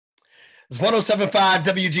It's 107.5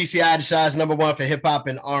 WGCI, the Shy's number one for hip hop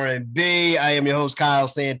and R&B. I am your host, Kyle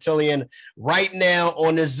Santillian. Right now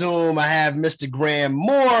on the Zoom, I have Mr. Graham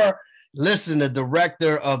Moore. Listen, the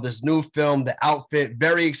director of this new film, The Outfit.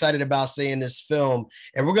 Very excited about seeing this film.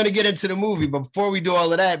 And we're going to get into the movie. But before we do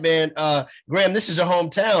all of that, man, Graham, this is your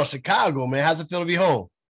hometown, Chicago, man. How's it feel to be home?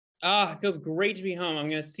 It feels great to be home. I'm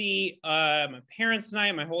going to see my parents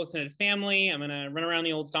tonight, my whole extended family. I'm going to run around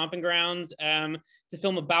the old stomping grounds. It's a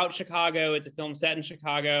film about Chicago. It's a film set in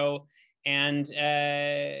Chicago. And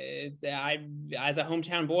as a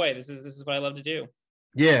hometown boy, this is what I love to do.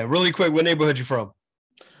 Yeah, really quick, what neighborhood you from?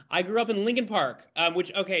 I grew up in Lincoln Park,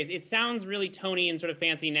 which, okay, it sounds really Tony and sort of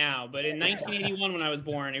fancy now, but in 1981 when I was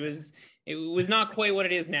born, it was not quite what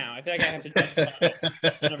it is now. I feel like I have to justify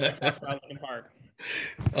whenever I talk about Lincoln Park.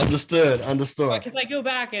 Understood. Because I go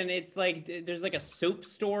back and it's like there's like a soap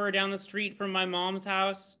store down the street from my mom's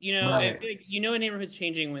house. You know, right. A neighborhood's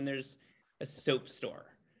changing when there's a soap store.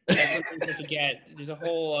 That's when things start to get. There's a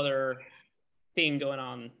whole other thing going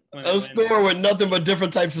on. A store with nothing but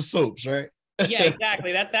different types of soaps, right? Yeah,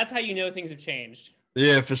 exactly. That's how you know things have changed.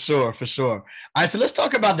 Yeah, for sure. All right, so let's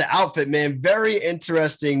talk about The Outfit, man. Very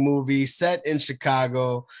interesting movie set in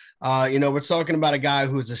Chicago. We're talking about a guy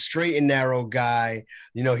who's a straight and narrow guy.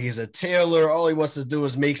 You know, he's a tailor. All he wants to do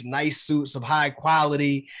is make nice suits of high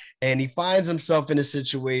quality. And he finds himself in a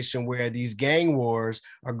situation where these gang wars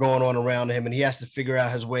are going on around him, and he has to figure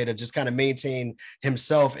out his way to just kind of maintain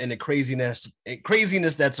himself in the craziness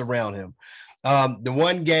that's around him. The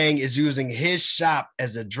one gang is using his shop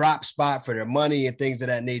as a drop spot for their money and things of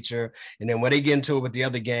that nature. And then when they get into it with the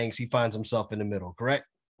other gangs, he finds himself in the middle, correct?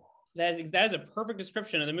 That is a perfect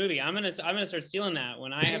description of the movie. I'm gonna start stealing that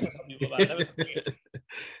when I have to tell people about it.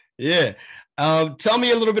 Yeah. Tell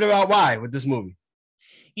me a little bit about why with this movie.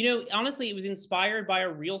 You know, honestly, it was inspired by a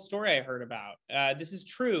real story I heard about. This is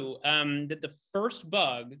true, that the first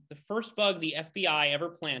bug the FBI ever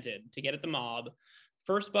planted to get at the mob,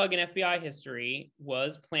 first bug in FBI history,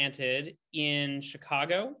 was planted in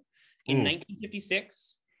Chicago in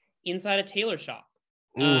 1956 inside a tailor shop.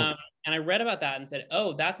 And I read about that and said,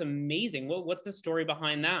 "Oh, that's amazing. What's the story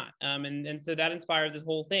behind that?" And so that inspired this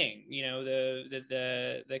whole thing. You know,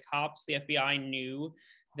 the cops, the FBI knew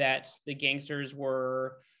that the gangsters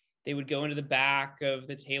they would go into the back of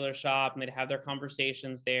the tailor shop and they'd have their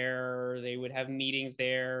conversations there. They would have meetings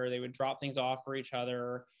there. They would drop things off for each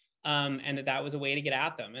other. And that was a way to get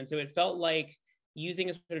at them. And so it felt like using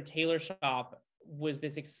a sort of tailor shop was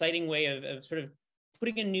this exciting way of sort of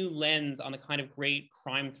putting a new lens on the kind of great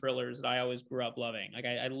crime thrillers that I always grew up loving. Like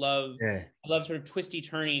I love sort of twisty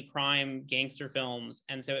turny crime gangster films.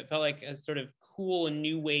 And so it felt like a sort of cool and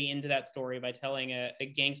new way into that story by telling a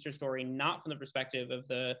gangster story, not from the perspective of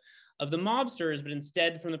the mobsters, but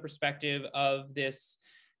instead from the perspective of this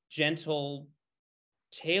gentle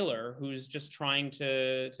tailor who's just trying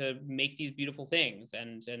to make these beautiful things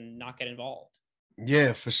and not get involved.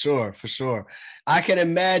 Yeah, for sure. I can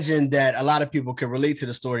imagine that a lot of people can relate to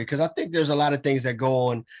the story because I think there's a lot of things that go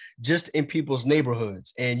on just in people's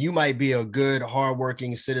neighborhoods. And you might be a good,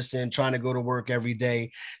 hardworking citizen trying to go to work every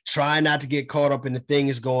day, trying not to get caught up in the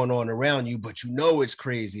things going on around you, but you know it's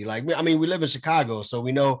crazy. Like, I mean, we live in Chicago, so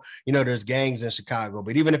we know, there's gangs in Chicago.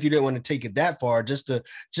 But even if you didn't want to take it that far, just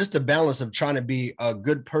the balance of trying to be a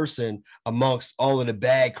good person amongst all of the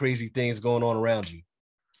bad, crazy things going on around you.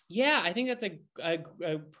 Yeah, I think that's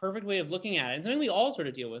a perfect way of looking at it. And something we all sort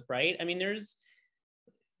of deal with, right? I mean, there's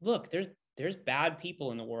bad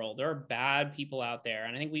people in the world. There are bad people out there.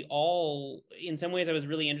 And I think we all, in some ways, I was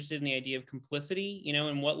really interested in the idea of complicity,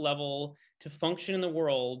 and what level to function in the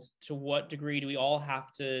world, to what degree do we all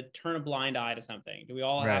have to turn a blind eye to something? Do we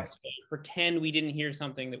all have to pretend we didn't hear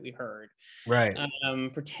something that we heard? Right.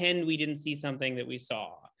 Pretend we didn't see something that we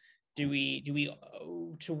saw? Do we,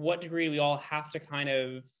 to what degree do we all have to kind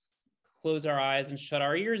of close our eyes and shut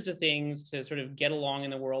our ears to things to sort of get along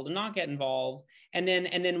in the world and not get involved? And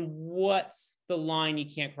then what's the line you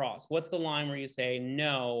can't cross? What's the line where you say,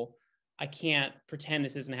 no, I can't pretend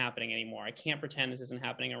this isn't happening anymore. I can't pretend this isn't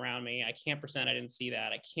happening around me. I can't pretend I didn't see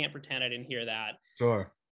that. I can't pretend I didn't hear that.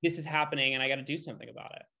 Sure. This is happening and I got to do something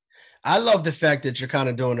about it. I love the fact that you're kind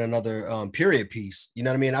of doing another period piece. You know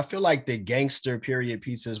what I mean? I feel like the gangster period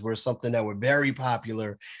pieces were something that were very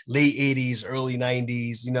popular late 80s, early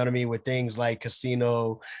 90s, you know what I mean? With things like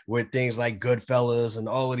Casino, with things like Goodfellas and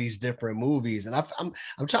all of these different movies. And I'm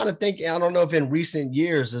trying to think, I don't know if in recent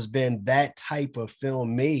years there's been that type of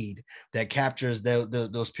film made that captures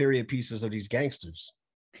those period pieces of these gangsters.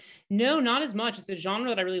 No, not as much. It's a genre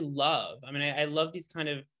that I really love. I mean, I love these kind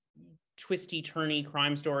of twisty, turny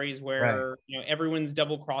crime stories Right. where, you know, everyone's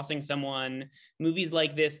double crossing someone. Movies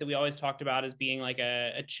like this that we always talked about as being like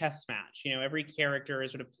a chess match. You know, every character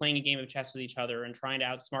is sort of playing a game of chess with each other and trying to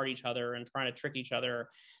outsmart each other and trying to trick each other.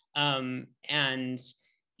 And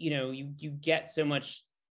you know, you get so much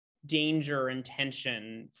danger and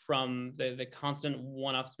tension from the constant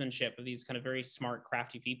one-upsmanship of these kind of very smart,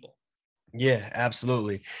 crafty people. Yeah,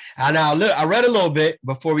 absolutely. And I read a little bit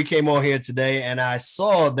before we came on here today, and I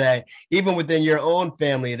saw that even within your own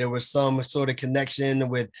family, there was some sort of connection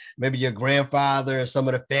with maybe your grandfather and some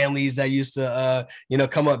of the families that used to,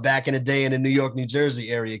 come up back in the day in the New York, New Jersey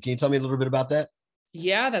area. Can you tell me a little bit about that?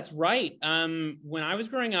 Yeah, that's right. When I was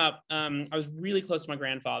growing up, I was really close to my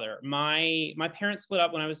grandfather. My parents split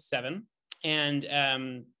up when I was 7,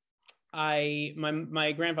 and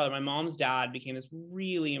my grandfather, my mom's dad, became this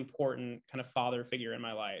really important kind of father figure in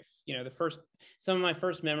my life. You know, some of my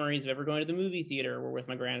first memories of ever going to the movie theater were with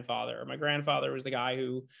my grandfather. My grandfather was the guy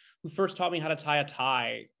who first taught me how to tie a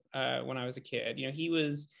tie when I was a kid. You know, he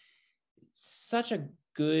was such a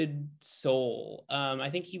good soul. I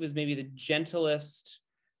think he was maybe the gentlest,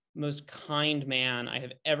 most kind man I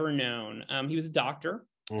have ever known. He was a doctor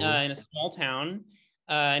in a small town,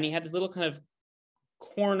 and he had this little kind of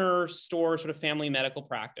corner store sort of family medical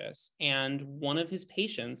practice. And one of his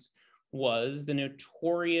patients was the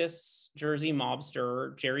notorious Jersey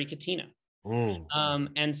mobster, Jerry Katina.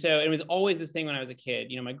 And so it was always this thing when I was a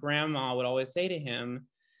kid. You know, my grandma would always say to him,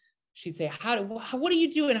 she'd say, what are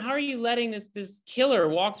you doing? How are you letting this killer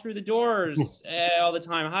walk through the doors all the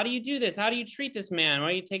time? How do you do this? How do you treat this man? Why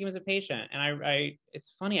do you take him as a patient? And I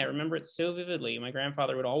it's funny, I remember it so vividly. My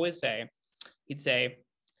grandfather would always say, he'd say,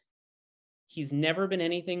 he's never been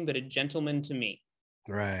anything but a gentleman to me.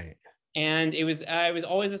 Right. And it was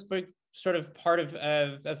always this big sort of part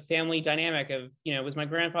of family dynamic of, you know, was my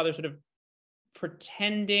grandfather sort of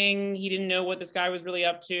pretending he didn't know what this guy was really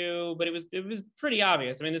up to, but it was pretty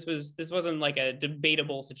obvious. I mean, this wasn't like a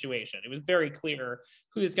debatable situation. It was very clear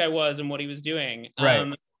who this guy was and what he was doing.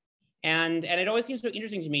 Right. And it always seems so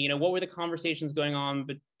interesting to me, you know, what were the conversations going on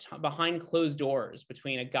behind closed doors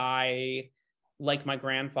between a guy like my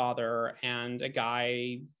grandfather and a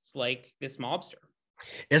guy like this mobster?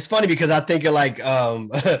 It's funny because I think of like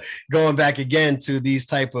going back again to these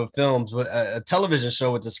type of films, a television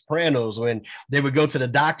show with The Sopranos, when they would go to the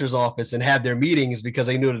doctor's office and have their meetings because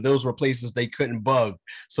they knew that those were places they couldn't bug,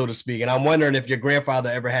 so to speak. And I'm wondering if your grandfather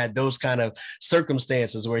ever had those kind of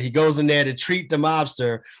circumstances where he goes in there to treat the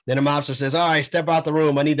mobster, then the mobster says, "All right, step out the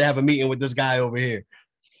room. I need to have a meeting with this guy over here."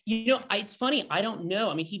 You know, it's funny. I don't know.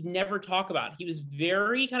 I mean, he'd never talk about it. He was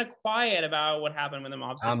very kind of quiet about what happened when the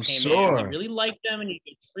mobsters I'm came sure. in. He really liked them, and he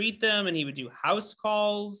would treat them, and he would do house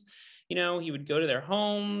calls. You know, he would go to their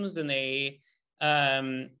homes, and they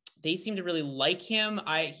seemed to really like him.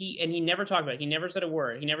 He never talked about it. He never said a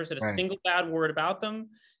word. He never said a single bad word about them.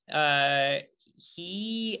 I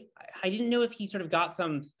didn't know if he sort of got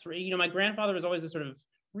you know, my grandfather was always this sort of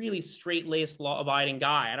really straight-laced, law-abiding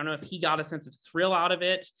guy. I don't know if he got a sense of thrill out of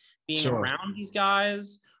it, being around these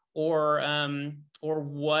guys, or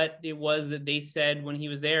what it was that they said when he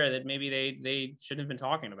was there that maybe they shouldn't have been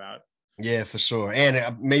talking about. Yeah, for sure.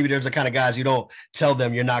 And maybe there's the kind of guys you don't tell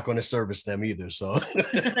them you're not going to service them either. So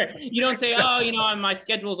you don't say, "Oh, you know, my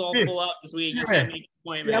schedule's all full up this week. You can't make an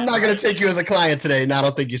appointment." I'm not going to take you as a client today. No, I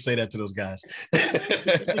don't think you say that to those guys.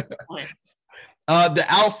 The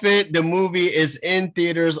Outfit, the movie, is in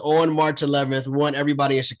theaters on March 11th. We want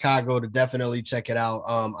everybody in Chicago to definitely check it out.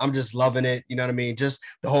 I'm just loving it. You know what I mean? Just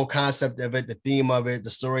the whole concept of it, the theme of it, the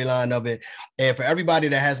storyline of it. And for everybody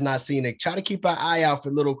that has not seen it, try to keep an eye out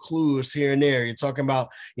for little clues here and there. You're talking about,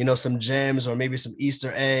 you know, some gems or maybe some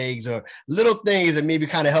Easter eggs or little things that maybe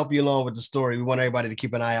kind of help you along with the story. We want everybody to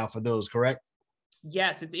keep an eye out for those, correct?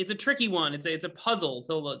 Yes, it's a tricky one. It's a puzzle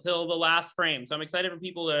till the last frame. So I'm excited for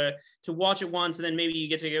people to watch it once, and then maybe you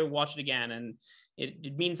get to go watch it again, and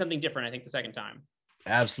it means something different, I think, the second time.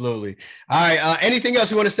 Absolutely. All right. Anything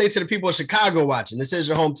else you want to say to the people of Chicago watching? This is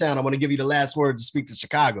your hometown. I want to give you the last word to speak to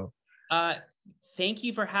Chicago. Thank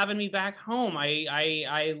you for having me back home.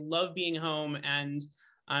 I love being home, and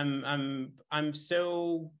I'm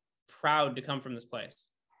so proud to come from this place.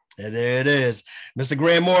 And there it is. Mr.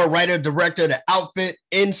 Graham Moore, writer, director, The Outfit,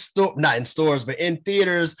 not in stores, but in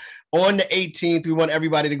theaters on the 18th. We want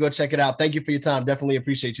everybody to go check it out. Thank you for your time. Definitely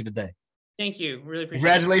appreciate you today. Thank you. Really appreciate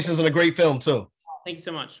it. Congratulations on a great film, too. Thank you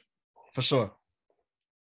so much. For sure.